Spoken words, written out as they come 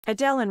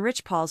Adele and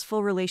Rich Paul's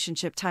full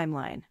relationship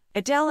timeline.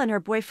 Adele and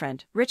her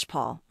boyfriend, Rich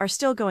Paul, are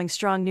still going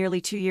strong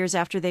nearly 2 years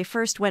after they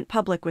first went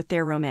public with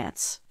their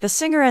romance. The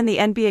singer and the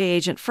NBA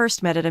agent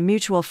first met at a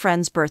mutual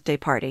friend's birthday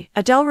party,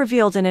 Adele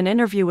revealed in an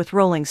interview with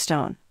Rolling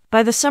Stone.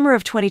 By the summer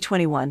of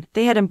 2021,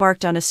 they had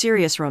embarked on a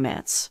serious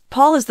romance.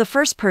 Paul is the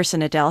first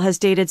person Adele has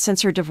dated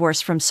since her divorce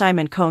from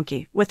Simon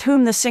Konke, with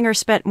whom the singer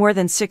spent more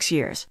than 6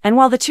 years. And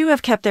while the two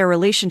have kept their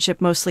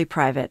relationship mostly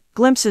private,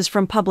 glimpses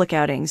from public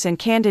outings and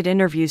candid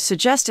interviews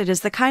suggest it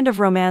is the kind of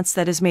romance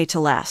that is made to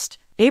last.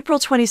 April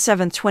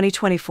 27,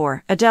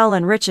 2024, Adele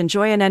and Rich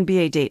enjoy an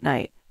NBA date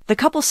night. The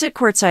couple sit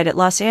courtside at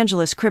Los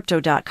Angeles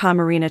Crypto.com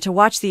Arena to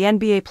watch the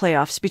NBA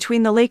playoffs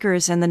between the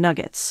Lakers and the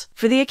Nuggets.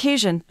 For the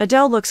occasion,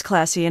 Adele looks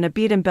classy in a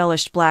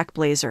bead-embellished black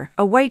blazer,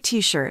 a white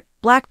t-shirt,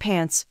 black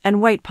pants,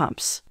 and white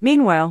pumps.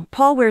 Meanwhile,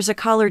 Paul wears a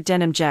collared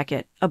denim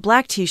jacket, a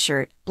black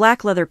t-shirt,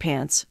 black leather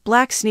pants,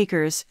 black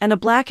sneakers, and a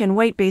black and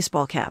white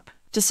baseball cap.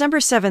 December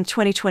 7,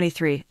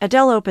 2023,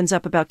 Adele opens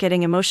up about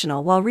getting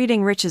emotional while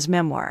reading Rich's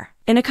memoir.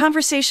 In a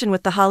conversation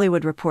with The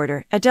Hollywood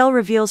Reporter, Adele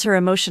reveals her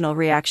emotional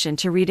reaction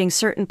to reading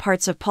certain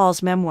parts of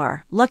Paul's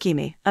memoir, Lucky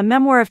Me, a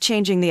memoir of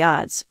changing the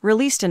odds,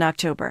 released in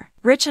October.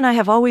 Rich and I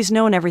have always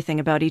known everything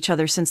about each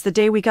other since the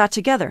day we got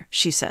together,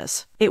 she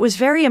says. It was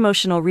very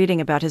emotional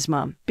reading about his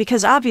mom,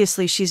 because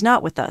obviously she's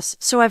not with us,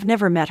 so I've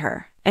never met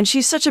her. And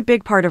she's such a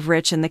big part of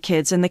Rich and the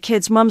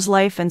kids' mom's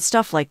life and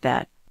stuff like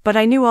that. But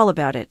I knew all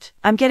about it.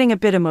 I'm getting a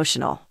bit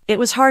emotional. It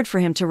was hard for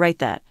him to write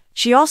that.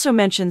 She also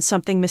mentions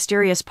something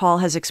mysterious Paul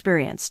has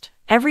experienced.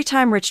 Every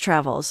time Rich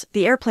travels,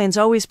 the airplanes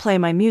always play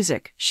my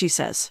music, she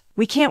says.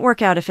 We can't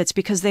work out if it's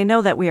because they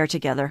know that we are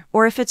together,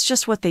 or if it's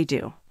just what they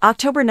do.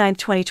 October 9,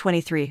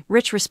 2023,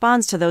 Rich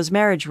responds to those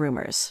marriage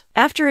rumors.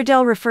 After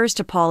Adele refers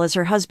to Paul as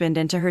her husband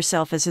and to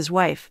herself as his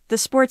wife, the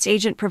sports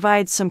agent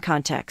provides some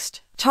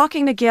context.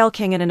 Talking to Gayle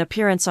King at an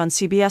appearance on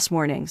CBS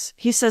Mornings,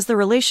 he says the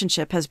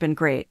relationship has been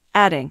great,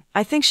 adding,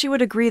 I think she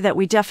would agree that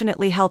we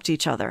definitely helped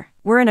each other.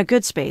 We're in a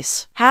good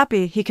space.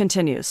 Happy, he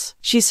continues.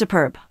 She's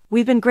superb.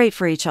 We've been great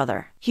for each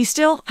other. He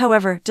still,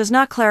 however, does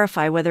not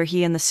clarify whether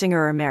he and the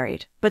singer are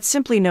married, but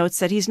simply notes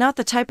that he's not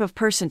the type of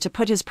person to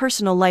put his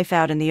personal life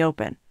out in the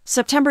open.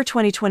 September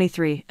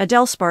 2023,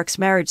 Adele sparks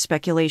marriage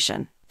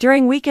speculation.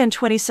 During weekend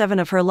 27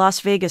 of her Las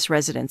Vegas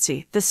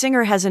residency, the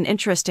singer has an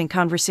interesting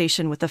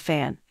conversation with a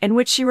fan, in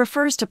which she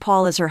refers to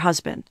Paul as her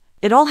husband.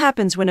 It all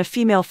happens when a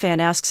female fan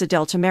asks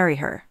Adele to marry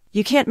her.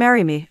 You can't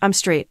marry me, I'm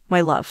straight,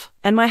 my love.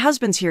 And my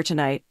husband's here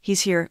tonight,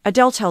 he's here,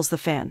 Adele tells the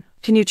fan.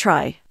 Can you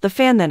try? The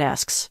fan then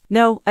asks.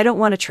 No, I don't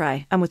want to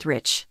try, I'm with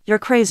Rich. You're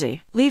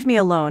crazy. Leave me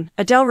alone,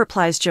 Adele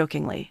replies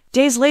jokingly.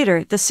 Days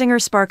later, the singer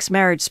sparks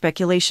marriage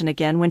speculation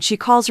again when she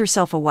calls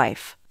herself a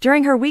wife.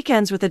 During her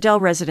weekends with Adele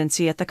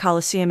residency at the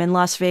Coliseum in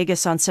Las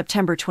Vegas on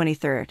September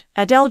 23,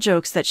 Adele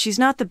jokes that she's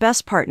not the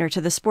best partner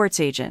to the sports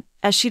agent,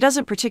 as she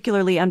doesn't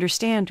particularly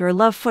understand or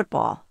love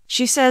football.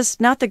 She says,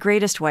 not the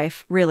greatest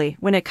wife, really,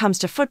 when it comes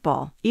to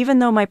football, even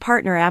though my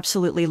partner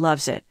absolutely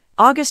loves it.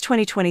 August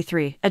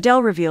 2023,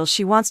 Adele reveals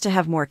she wants to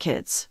have more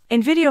kids.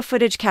 In video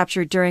footage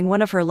captured during one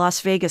of her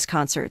Las Vegas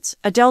concerts,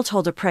 Adele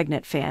told a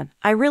pregnant fan,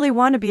 I really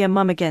want to be a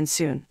mom again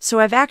soon, so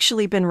I've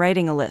actually been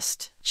writing a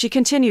list. She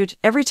continued,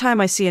 every time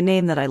I see a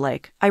name that I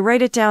like, I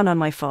write it down on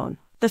my phone.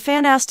 The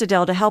fan asked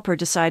Adele to help her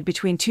decide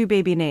between two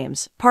baby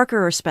names,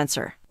 Parker or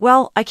Spencer.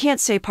 Well, I can't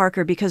say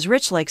Parker because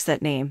Rich likes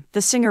that name,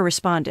 the singer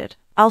responded.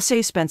 I'll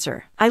say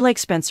Spencer. I like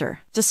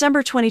Spencer.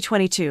 December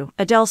 2022,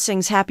 Adele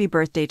sings happy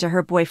birthday to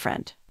her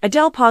boyfriend.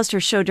 Adele paused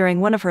her show during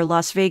one of her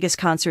Las Vegas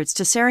concerts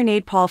to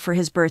serenade Paul for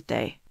his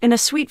birthday. In a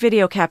sweet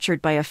video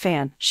captured by a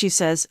fan, she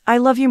says, I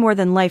love you more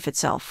than life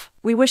itself.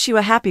 We wish you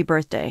a happy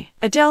birthday.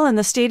 Adele and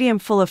the stadium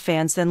full of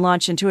fans then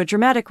launch into a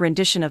dramatic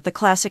rendition of the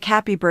classic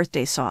Happy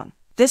Birthday song.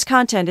 This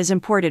content is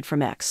imported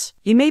from X.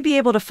 You may be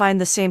able to find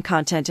the same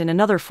content in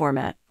another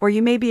format, or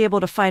you may be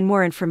able to find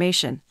more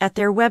information at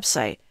their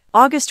website.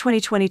 August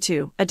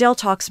 2022, Adele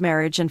talks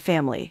marriage and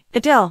family.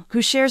 Adele,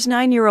 who shares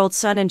 9-year-old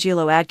son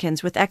Angelo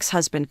Adkins with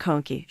ex-husband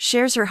Konke,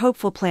 shares her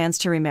hopeful plans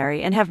to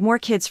remarry and have more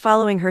kids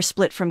following her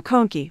split from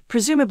Konke,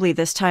 presumably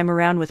this time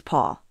around with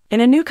Paul.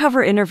 In a new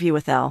cover interview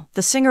with Elle,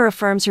 the singer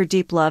affirms her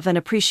deep love and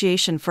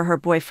appreciation for her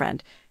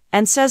boyfriend,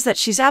 and says that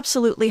she's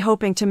absolutely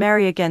hoping to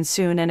marry again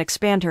soon and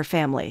expand her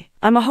family.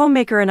 I'm a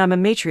homemaker and I'm a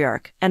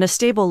matriarch, and a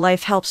stable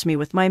life helps me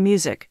with my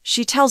music,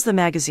 she tells the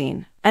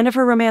magazine. And of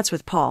her romance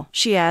with Paul,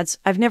 she adds,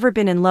 I've never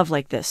been in love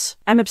like this.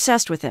 I'm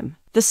obsessed with him.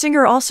 The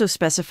singer also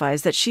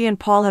specifies that she and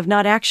Paul have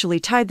not actually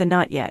tied the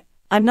knot yet.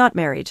 I'm not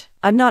married.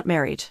 I'm not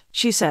married,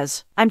 she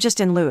says. I'm just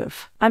in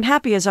love. I'm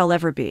happy as I'll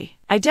ever be.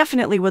 I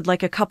definitely would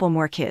like a couple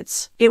more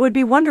kids. It would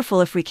be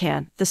wonderful if we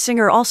can, the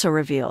singer also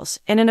reveals,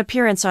 in an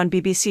appearance on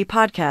BBC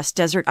podcast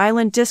Desert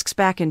Island Discs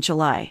back in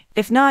July.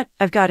 If not,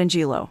 I've got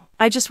Angelo.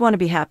 I just want to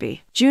be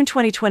happy. June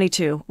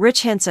 2022,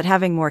 Rich hints at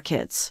having more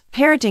kids.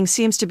 Parenting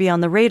seems to be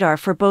on the radar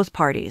for both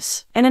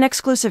parties. In an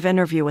exclusive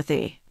interview with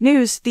E!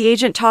 News, the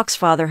agent talks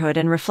fatherhood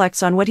and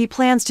reflects on what he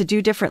plans to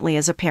do differently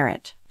as a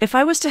parent. If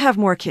I was to have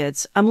more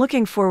kids, I'm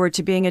looking forward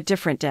to being a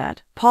different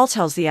dad, Paul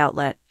tells the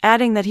outlet,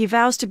 adding that he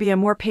vows to be a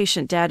more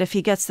patient dad if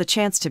he gets the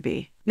chance to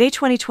be. May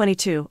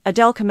 2022,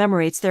 Adele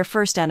commemorates their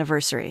first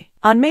anniversary.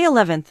 On May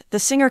 11th, the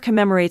singer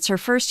commemorates her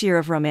first year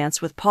of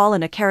romance with Paul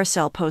in a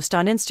carousel post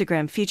on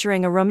Instagram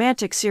featuring a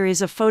romantic series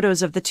of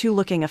photos of the two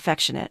looking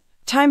affectionate.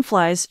 "Time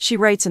flies," she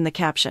writes in the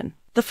caption.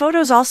 The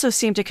photos also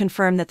seem to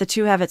confirm that the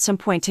two have at some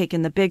point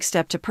taken the big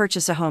step to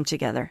purchase a home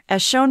together,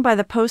 as shown by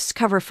the post's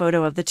cover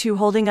photo of the two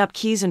holding up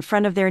keys in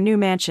front of their new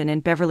mansion in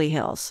Beverly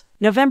Hills.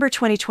 November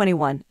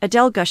 2021,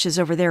 Adele gushes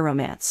over their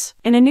romance.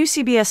 In a new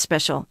CBS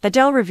special,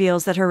 Adele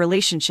reveals that her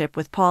relationship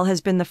with Paul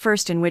has been the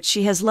first in which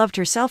she has loved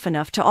herself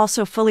enough to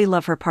also fully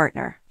love her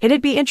partner.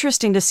 "It'd be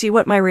interesting to see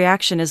what my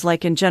reaction is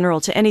like in general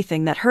to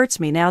anything that hurts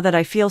me now that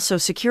I feel so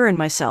secure in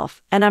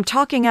myself, and I'm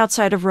talking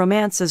outside of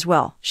romance as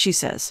well," she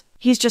says.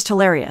 "He's just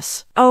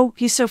hilarious. Oh,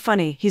 he's so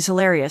funny, he's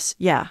hilarious,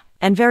 yeah.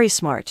 And very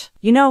smart.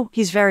 You know,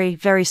 he's very,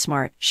 very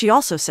smart," she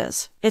also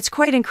says. "It's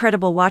quite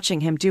incredible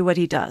watching him do what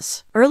he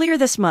does." Earlier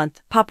this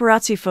month,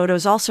 paparazzi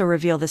photos also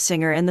reveal the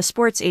singer and the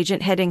sports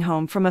agent heading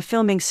home from a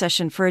filming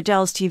session for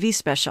Adele's TV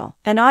special,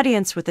 An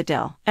Audience with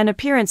Adele, an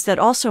appearance that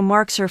also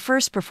marks her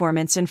first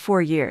performance in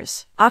 4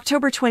 years.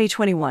 October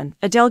 2021,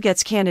 Adele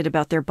gets candid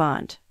about their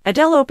bond.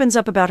 Adele opens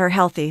up about her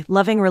healthy,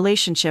 loving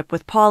relationship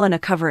with Paul in a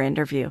cover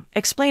interview,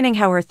 explaining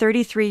how her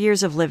 33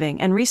 years of living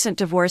and recent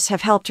divorce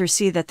have helped her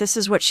see that this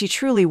is what she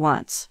truly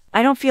wants.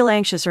 "I don't feel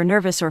anxious or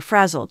nervous or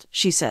frazzled,"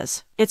 she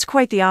says. "It's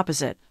quite the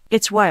opposite.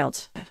 It's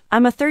wild.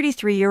 I'm a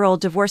 33-year-old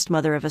divorced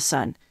mother of a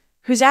son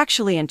who's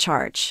actually in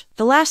charge.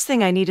 The last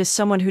thing I need is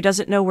someone who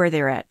doesn't know where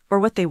they're at or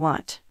what they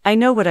want. I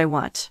know what I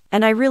want,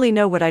 and I really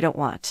know what I don't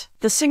want."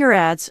 The singer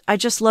adds, "I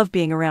just love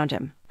being around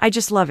him. I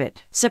just love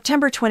it."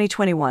 September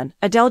 2021,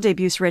 Adele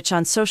debuts Rich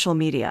on social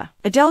media.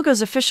 Adele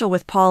goes official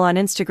with Paul on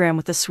Instagram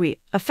with a sweet,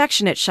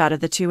 affectionate shot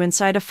of the two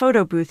inside a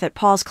photo booth at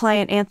Paul's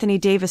client Anthony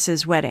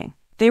Davis's wedding.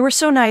 "They were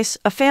so nice,"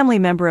 a family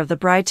member of the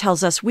bride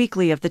tells Us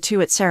Weekly of the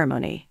two at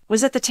ceremony.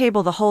 "Was at the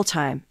table the whole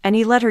time, and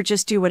he let her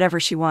just do whatever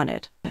she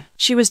wanted.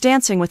 She was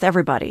dancing with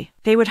everybody.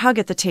 They would hug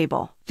at the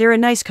table. They're a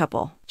nice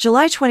couple."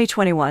 July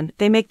 2021,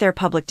 they make their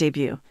public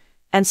debut,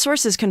 and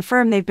sources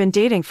confirm they've been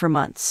dating for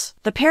months.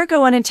 The pair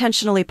go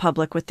unintentionally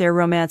public with their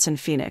romance in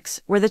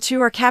Phoenix, where the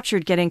two are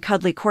captured getting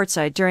cuddly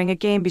courtside during a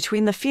game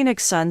between the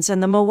Phoenix Suns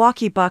and the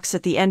Milwaukee Bucks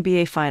at the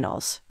NBA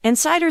Finals.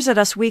 Insiders at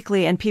Us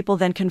Weekly and People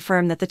then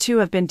confirm that the two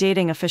have been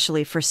dating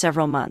officially for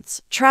several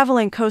months,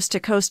 traveling coast to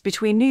coast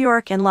between New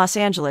York and Los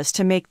Angeles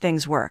to make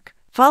things work.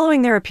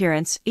 Following their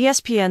appearance,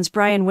 ESPN's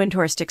Brian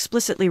Windhorst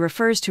explicitly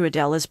refers to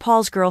Adele as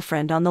Paul's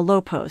girlfriend on the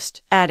Low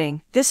Post,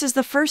 adding, "This is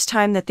the first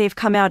time that they've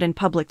come out in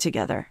public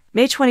together."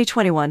 May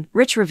 2021,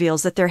 Rich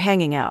reveals that they're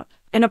hanging out.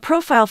 In a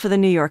profile for The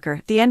New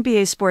Yorker, the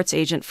NBA sports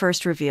agent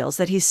first reveals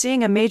that he's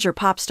seeing a major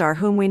pop star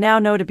whom we now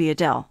know to be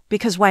Adele,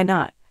 because why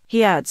not?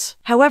 He adds,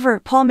 however,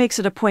 Paul makes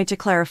it a point to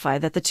clarify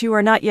that the two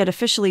are not yet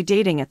officially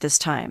dating at this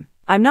time.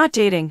 "I'm not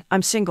dating,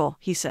 I'm single,"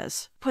 he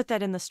says. Put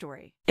that in the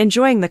story.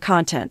 Enjoying the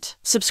content?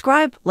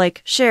 Subscribe,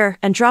 like, share,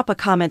 and drop a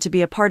comment to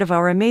be a part of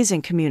our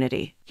amazing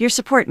community. Your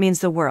support means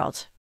the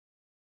world.